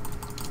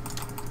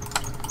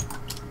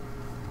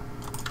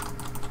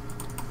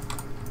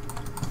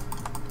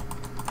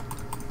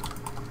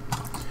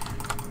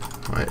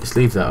 Right, let's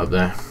leave that up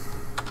there.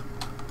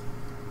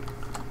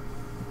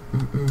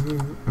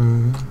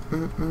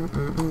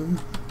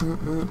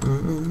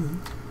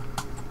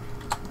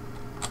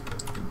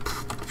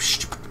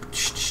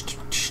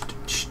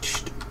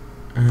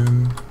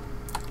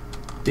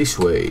 This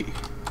way.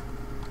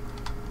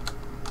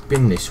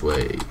 Been this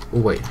way.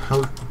 Oh wait,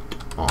 hold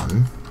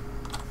on.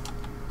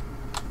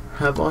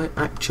 Have I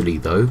actually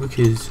though?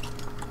 Because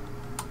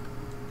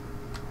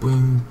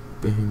boom,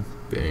 boom,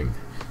 boom.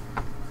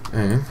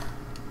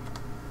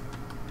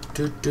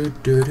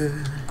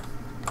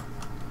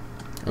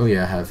 Oh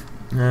yeah, I have.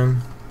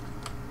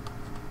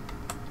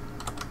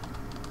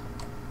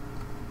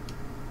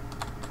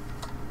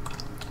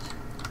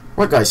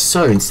 Right guys,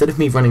 so instead of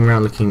me running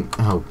around looking,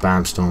 oh,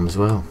 bam storm as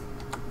well.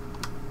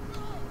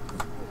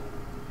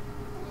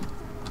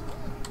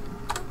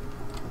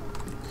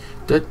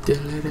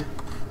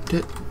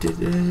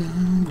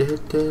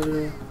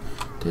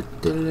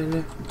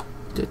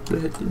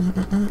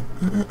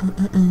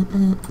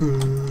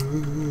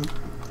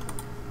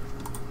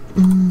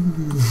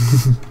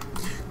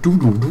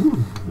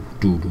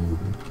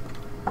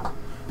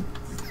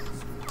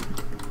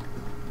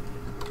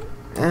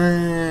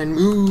 And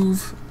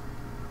move.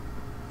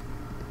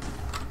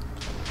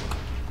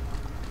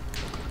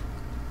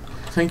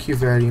 Thank you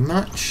very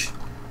much.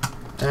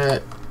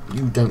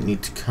 You don't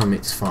need to come,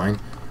 it's fine.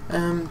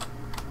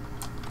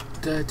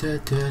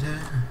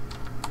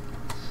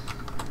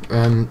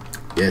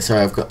 Yeah,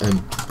 so I've got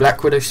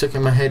Black Widow stuck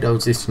in my head. I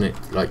was listening to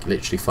it like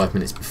literally 5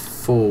 minutes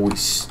before we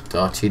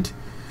started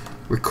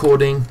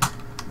recording,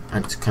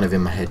 and it's kind of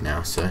in my head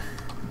now, so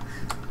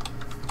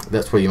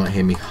that's why you might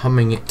hear me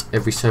humming it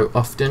every so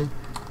often.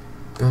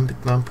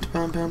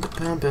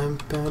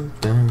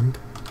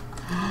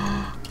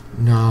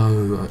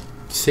 No,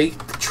 see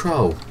the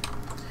troll,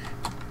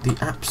 the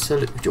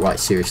absolute right.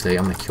 Seriously,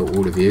 I'm gonna kill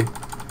all of you.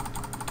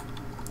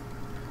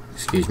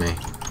 Excuse me.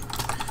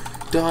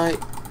 Die.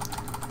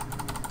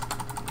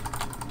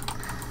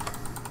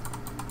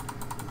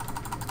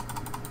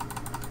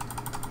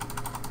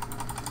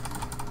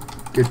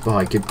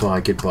 Goodbye, goodbye,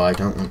 goodbye. I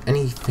don't want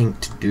anything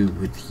to do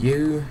with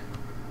you.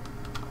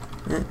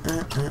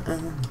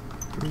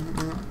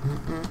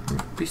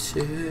 Be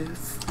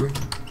safe.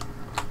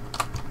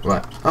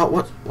 Right. Oh,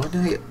 what? Why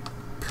did I get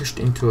pushed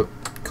into a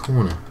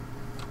corner?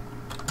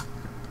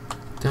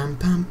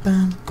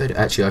 But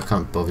actually, I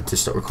can't bother to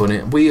stop recording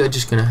it. We are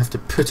just going to have to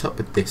put up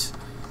with this.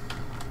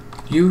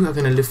 You are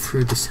going to live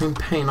through the same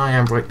pain I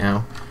am right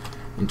now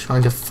in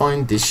trying to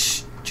find this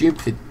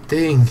stupid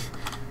thing.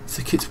 It's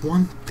like it's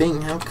one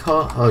thing. How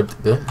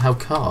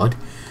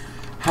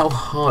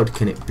hard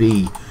can it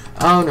be?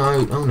 Oh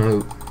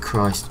no,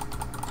 Christ.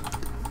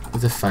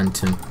 The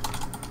phantom.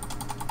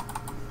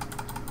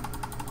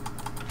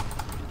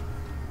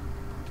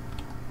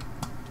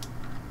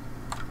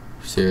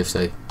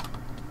 Seriously.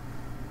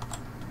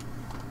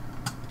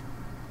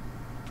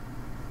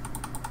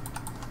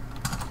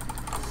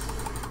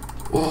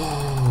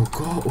 Oh,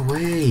 go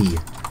away.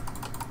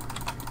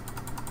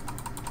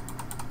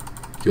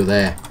 You're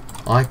there.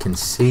 I can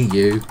see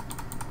you.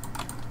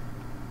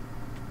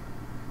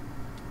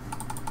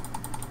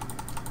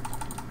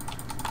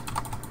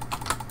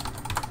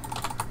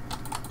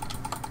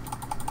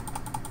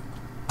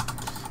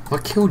 Have I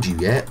killed you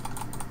yet?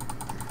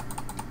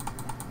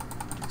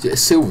 Is it a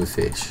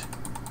silverfish?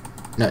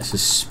 No, it's a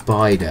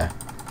spider.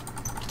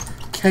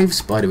 Cave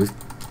spider with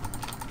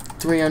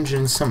 300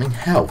 and something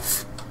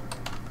health.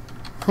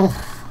 Oh.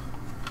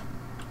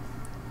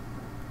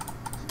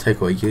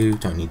 Take away you,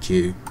 don't need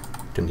you.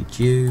 Don't need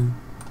you.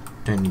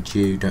 Don't need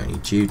you. Don't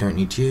need you. Don't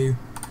need you.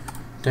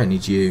 Don't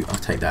need you. I'll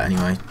take that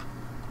anyway.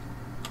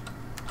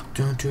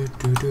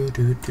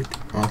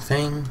 Wrong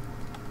thing.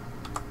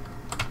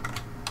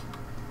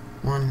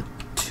 1,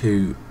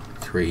 2,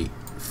 3,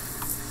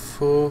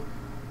 4.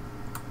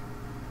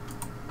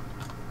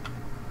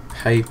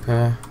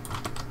 Paper.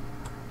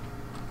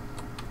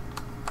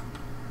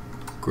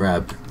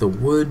 Grab the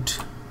wood.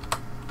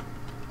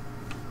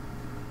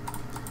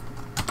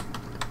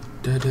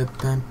 Right,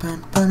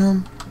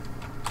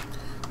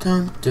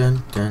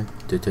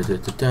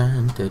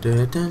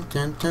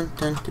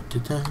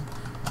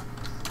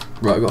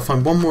 I've got to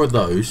find one more of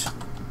those.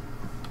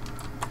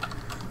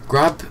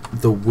 Grab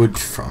the wood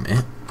from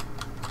it.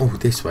 Oh,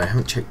 this way. I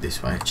haven't checked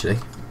this way actually.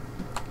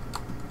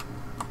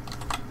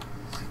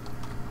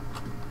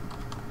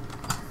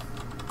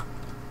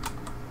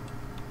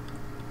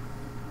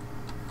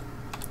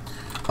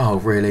 Oh,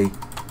 really?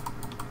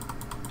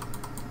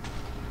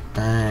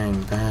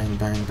 Bang, bang,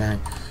 bang, bang.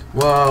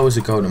 Whoa, it was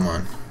a golden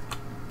one.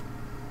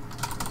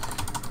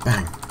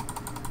 Bang.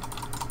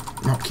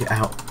 Knock it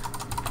out.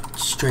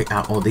 Straight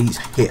out. Oh, these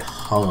hit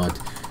hard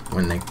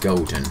when they're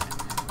golden.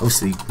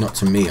 Obviously, not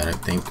to me, I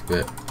don't think,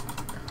 but...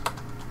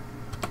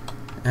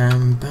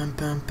 bam, bam,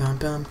 bam,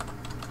 bam.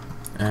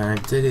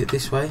 Did it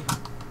this way.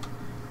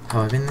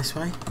 Have I been this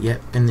way?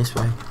 Yep, been this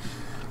way.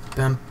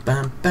 Bam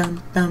bam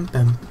bam bam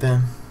bam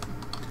bam.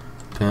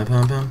 Bam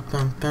bam bam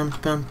bam bam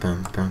bam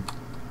bam bam.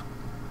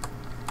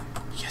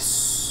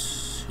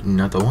 Yes.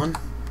 Another one.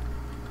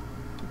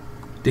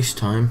 This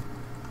time.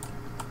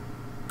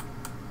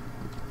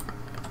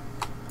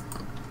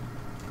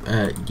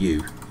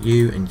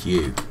 You and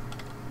you.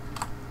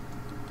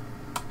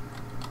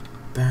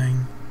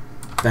 Bang.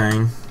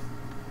 Bang.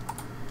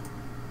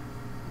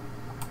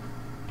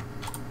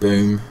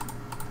 Boom.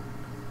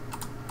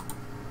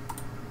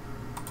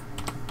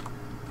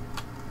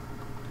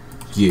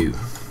 You.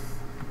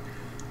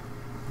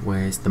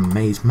 Where's the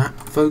maze map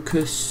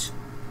focus?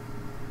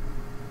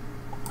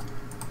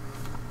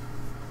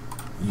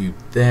 You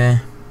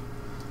there.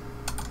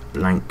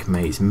 Blank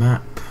maze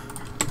map.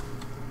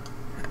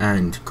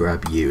 And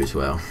grab you as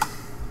well.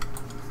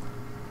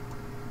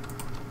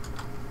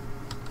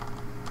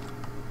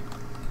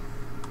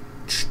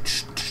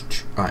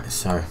 Right,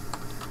 so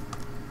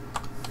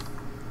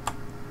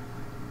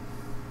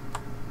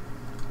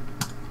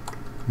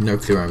no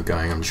clue where I'm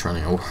going, I'm just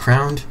running all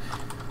around.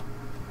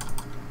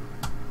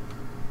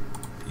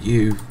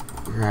 You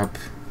grab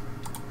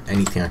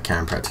anything I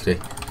can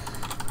practically.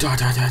 Da,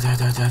 da, da, da,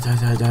 da, da,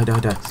 da, da, da,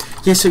 da.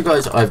 Yeah, so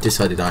guys, I've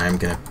decided I am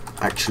gonna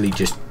actually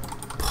just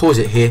pause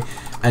it here,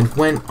 and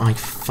when I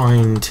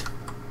find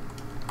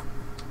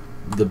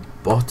the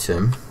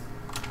bottom,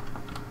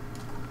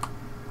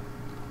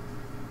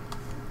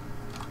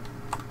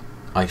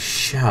 I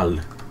shall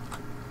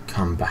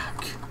come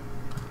back.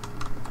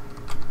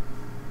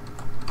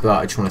 But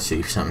I just want to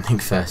see something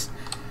first.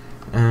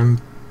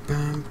 Bam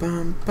bam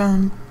bam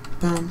bam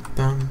bam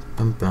bam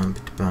bam bam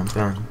bam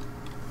bam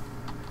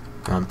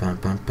bam bam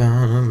bam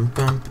bam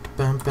bam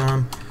bam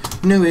bam.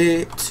 Knew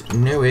it,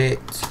 knew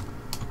it.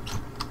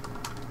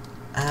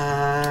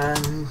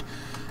 And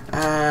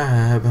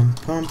bam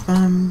bam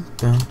bam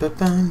bam bam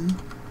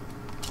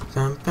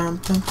bam bam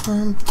bam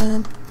bam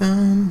bam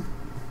bam.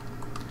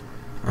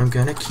 I'm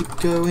gonna keep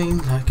going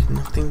like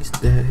nothing's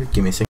there.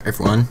 Give me a second,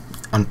 everyone.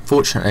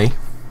 Unfortunately,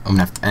 I'm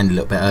gonna have to end a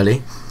little bit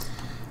early.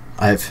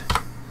 I've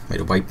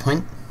made a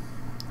waypoint.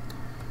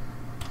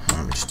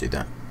 Let me just do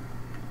that.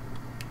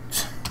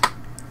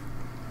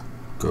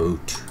 Go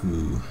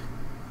to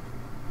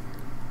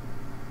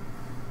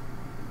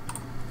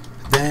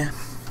there,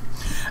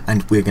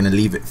 and we're gonna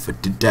leave it for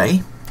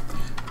today.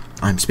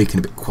 I'm speaking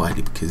a bit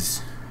quietly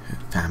because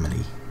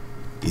family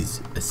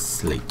is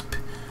asleep,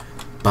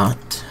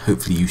 but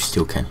hopefully you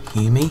still can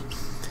hear me.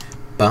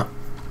 But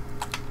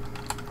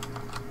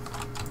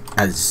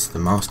as the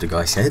master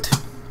guy said,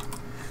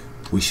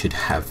 we should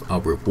have our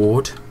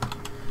reward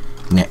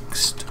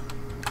next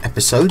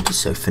episode.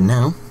 So for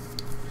now,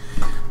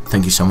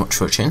 thank you so much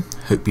for watching.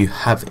 Hope you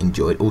have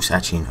enjoyed. Also,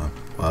 actually, no,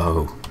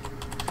 whoa,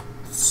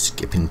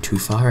 skipping too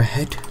far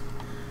ahead.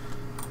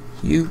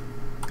 You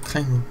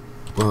claim,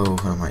 whoa,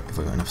 oh wait, have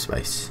I got enough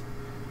space?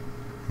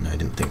 No, I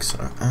didn't think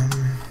so.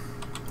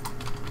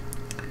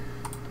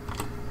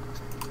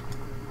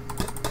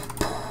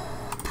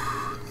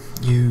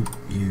 You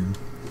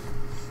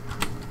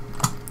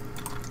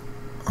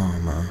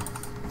armor,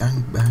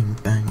 bang bang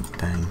bang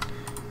bang.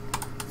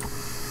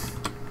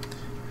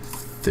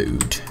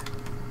 Food.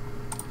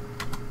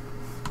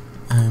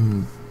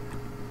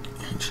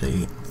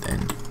 Actually,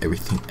 then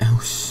everything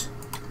else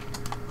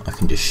I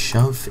can just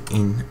shove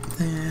in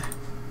there.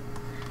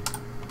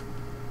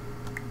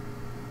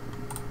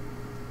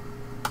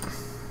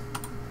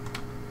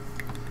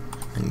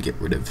 And get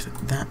rid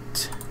of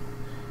that.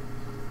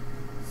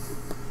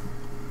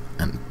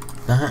 And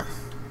that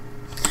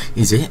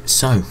is it.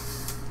 So,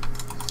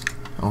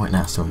 oh wait,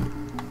 now so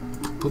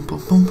boom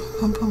boom boom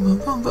boom boom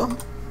boom boom.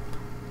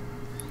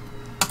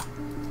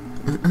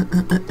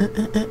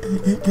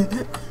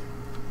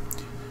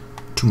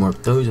 Two more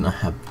of those, and I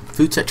have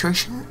food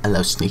saturation,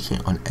 allows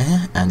sneaking on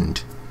air,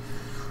 and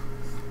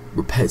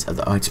repairs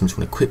other items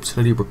when equipped.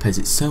 Slowly repairs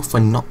itself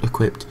when not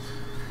equipped.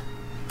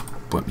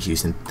 Won't be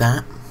using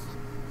that.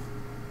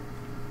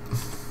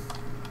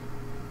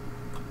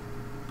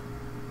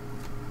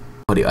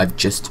 I've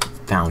just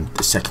found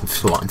the second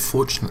floor.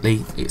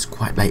 Unfortunately, it's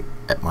quite late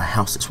at my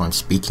house, that's why I'm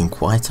speaking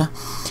quieter.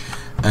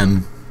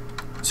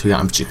 So yeah,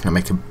 I'm just gonna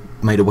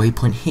made a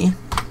waypoint here.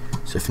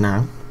 So for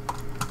now,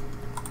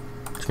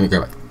 I'm just gonna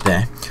go back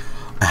there.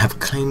 I have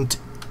claimed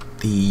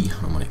the,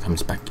 hold on when it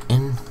comes back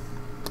in.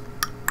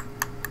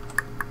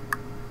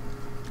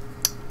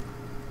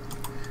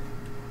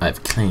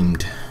 I've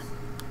claimed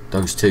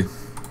those two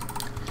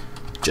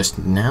just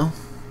now.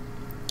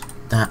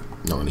 That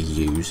not gonna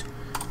use.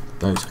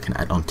 Those I can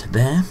add on to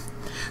there.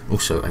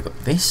 Also, I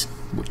got this,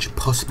 which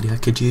possibly I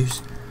could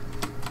use,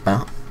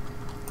 but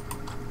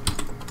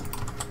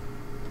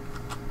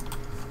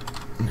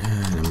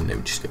let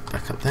me just get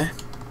back up there.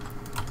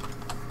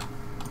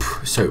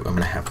 So I'm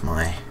gonna have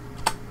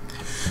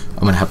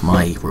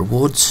my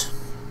rewards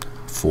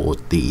for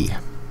the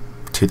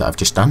two that I've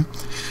just done.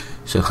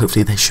 So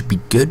hopefully they should be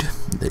good.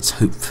 Let's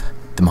hope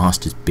the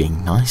master's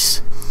being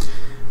nice.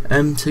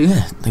 So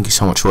yeah, thank you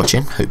so much for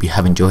watching. Hope you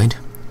have enjoyed.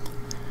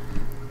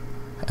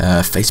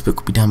 Facebook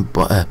will be down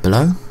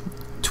below,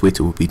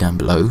 Twitter will be down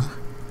below,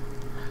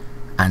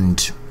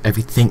 and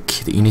everything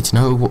that you need to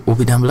know will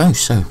be down below.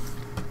 So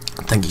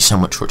thank you so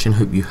much for watching.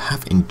 Hope you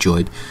have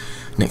enjoyed.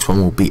 Next one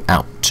will be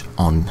out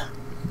on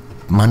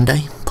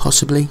Monday,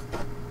 possibly,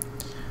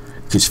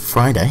 because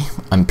Friday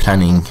I'm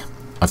planning.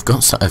 I've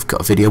got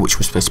a video which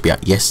was supposed to be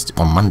out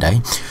on Monday,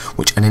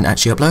 which I didn't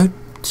actually upload,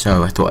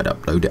 so I thought I'd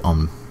upload it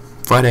on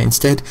Friday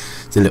instead.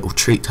 It's a little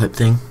treat type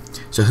thing.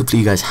 So hopefully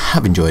you guys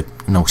have enjoyed,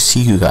 and I'll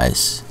see you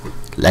guys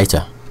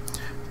later.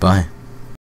 Bye.